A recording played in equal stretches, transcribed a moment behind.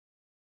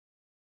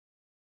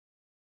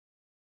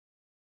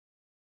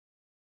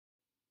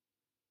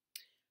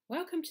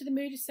Welcome to the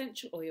Mood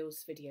Essential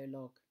Oils video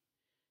log.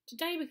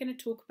 Today we're going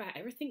to talk about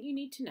everything you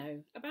need to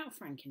know about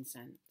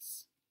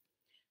frankincense.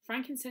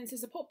 Frankincense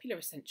is a popular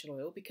essential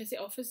oil because it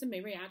offers a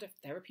myriad of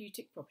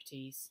therapeutic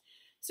properties,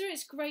 so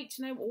it's great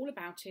to know all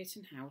about it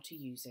and how to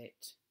use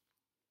it.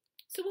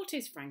 So what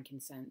is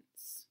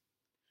frankincense?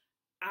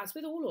 As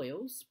with all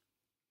oils,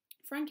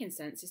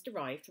 frankincense is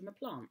derived from a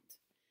plant.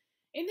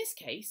 In this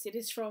case, it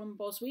is from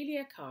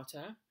Boswellia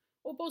Carter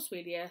or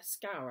Boswellia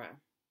Sacara.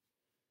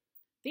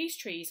 These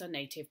trees are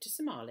native to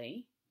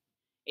Somali.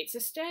 It's a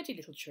sturdy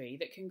little tree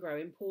that can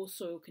grow in poor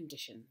soil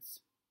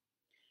conditions.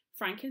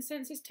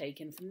 Frankincense is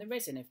taken from the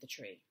resin of the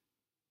tree.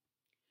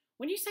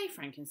 When you say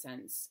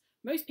frankincense,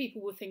 most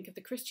people will think of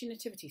the Christian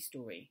nativity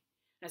story,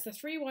 as the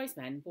three wise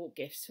men brought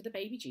gifts for the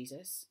baby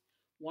Jesus,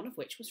 one of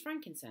which was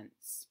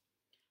frankincense.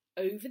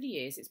 Over the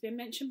years, it's been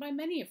mentioned by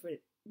many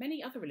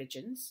other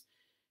religions,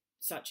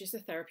 such as the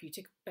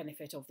therapeutic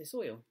benefit of this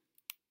oil.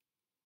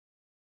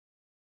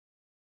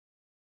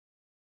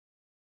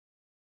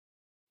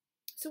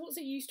 So what's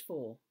it used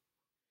for?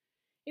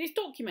 It is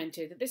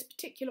documented that this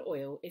particular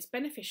oil is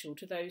beneficial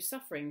to those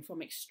suffering from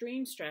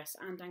extreme stress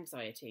and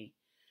anxiety,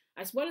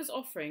 as well as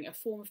offering a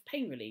form of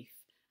pain relief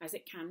as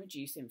it can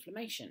reduce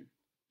inflammation.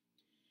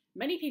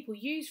 Many people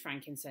use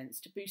frankincense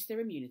to boost their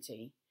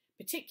immunity,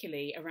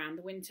 particularly around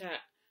the winter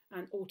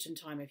and autumn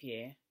time of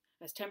year,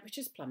 as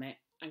temperatures plummet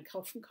and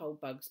cough and cold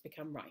bugs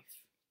become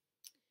rife.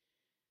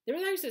 There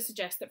are those that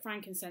suggest that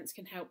frankincense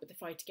can help with the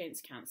fight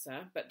against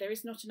cancer, but there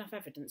is not enough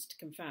evidence to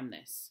confirm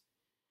this.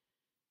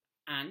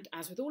 And,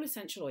 as with all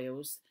essential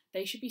oils,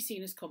 they should be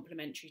seen as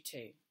complementary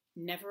too,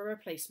 never a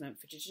replacement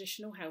for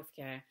traditional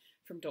healthcare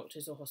from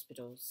doctors or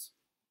hospitals.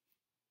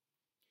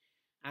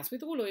 As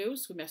with all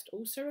oils, we must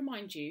also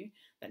remind you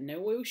that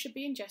no oil should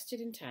be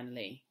ingested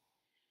internally.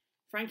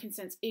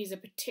 Frankincense is a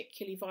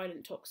particularly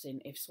violent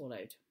toxin if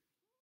swallowed.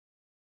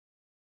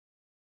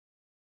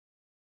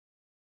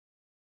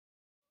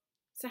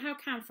 So how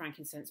can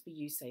frankincense be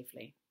used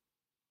safely?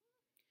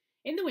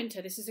 In the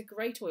winter, this is a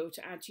great oil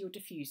to add to your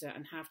diffuser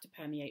and have to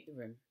permeate the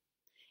room.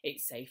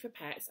 It's safe for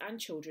pets and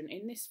children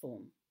in this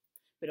form,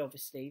 but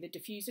obviously the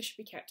diffuser should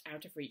be kept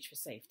out of reach for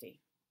safety.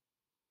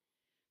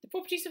 The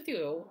properties of the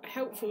oil are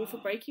helpful for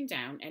breaking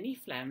down any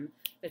phlegm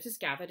that has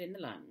gathered in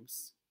the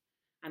lungs,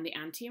 and the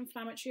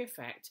anti-inflammatory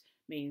effect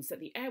means that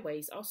the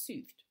airways are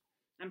soothed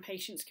and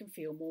patients can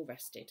feel more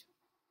rested.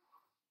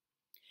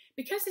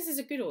 Because this is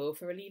a good oil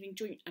for relieving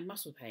joint and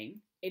muscle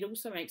pain, it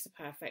also makes a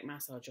perfect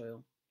massage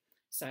oil.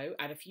 So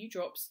add a few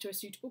drops to a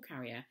suitable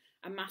carrier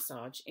and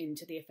massage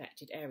into the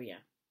affected area.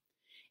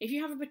 If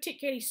you have a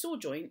particularly sore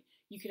joint,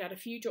 you could add a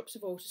few drops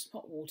of oil to some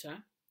hot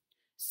water,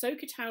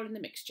 soak a towel in the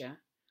mixture,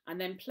 and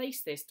then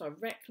place this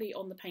directly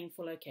on the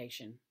painful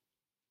location.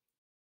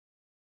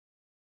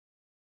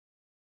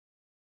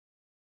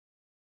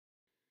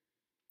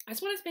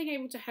 As well as being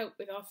able to help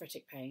with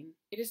arthritic pain,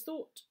 it is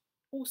thought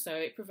also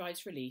it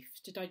provides relief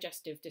to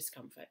digestive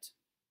discomfort.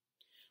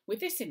 With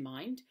this in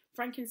mind,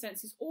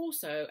 frankincense is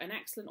also an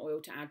excellent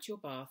oil to add to your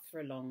bath for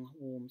a long,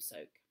 warm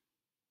soak.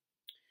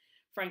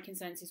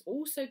 Frankincense is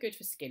also good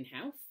for skin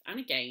health, and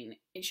again,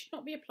 it should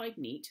not be applied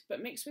neat,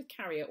 but mixed with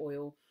carrier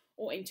oil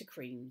or into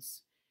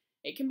creams.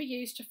 It can be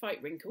used to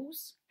fight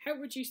wrinkles, help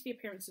reduce the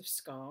appearance of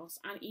scars,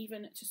 and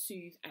even to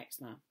soothe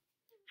eczema.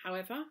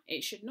 However,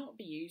 it should not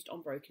be used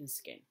on broken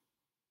skin.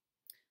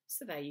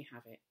 So there you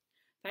have it.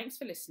 Thanks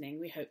for listening.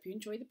 We hope you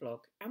enjoy the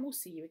blog, and we'll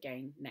see you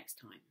again next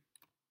time.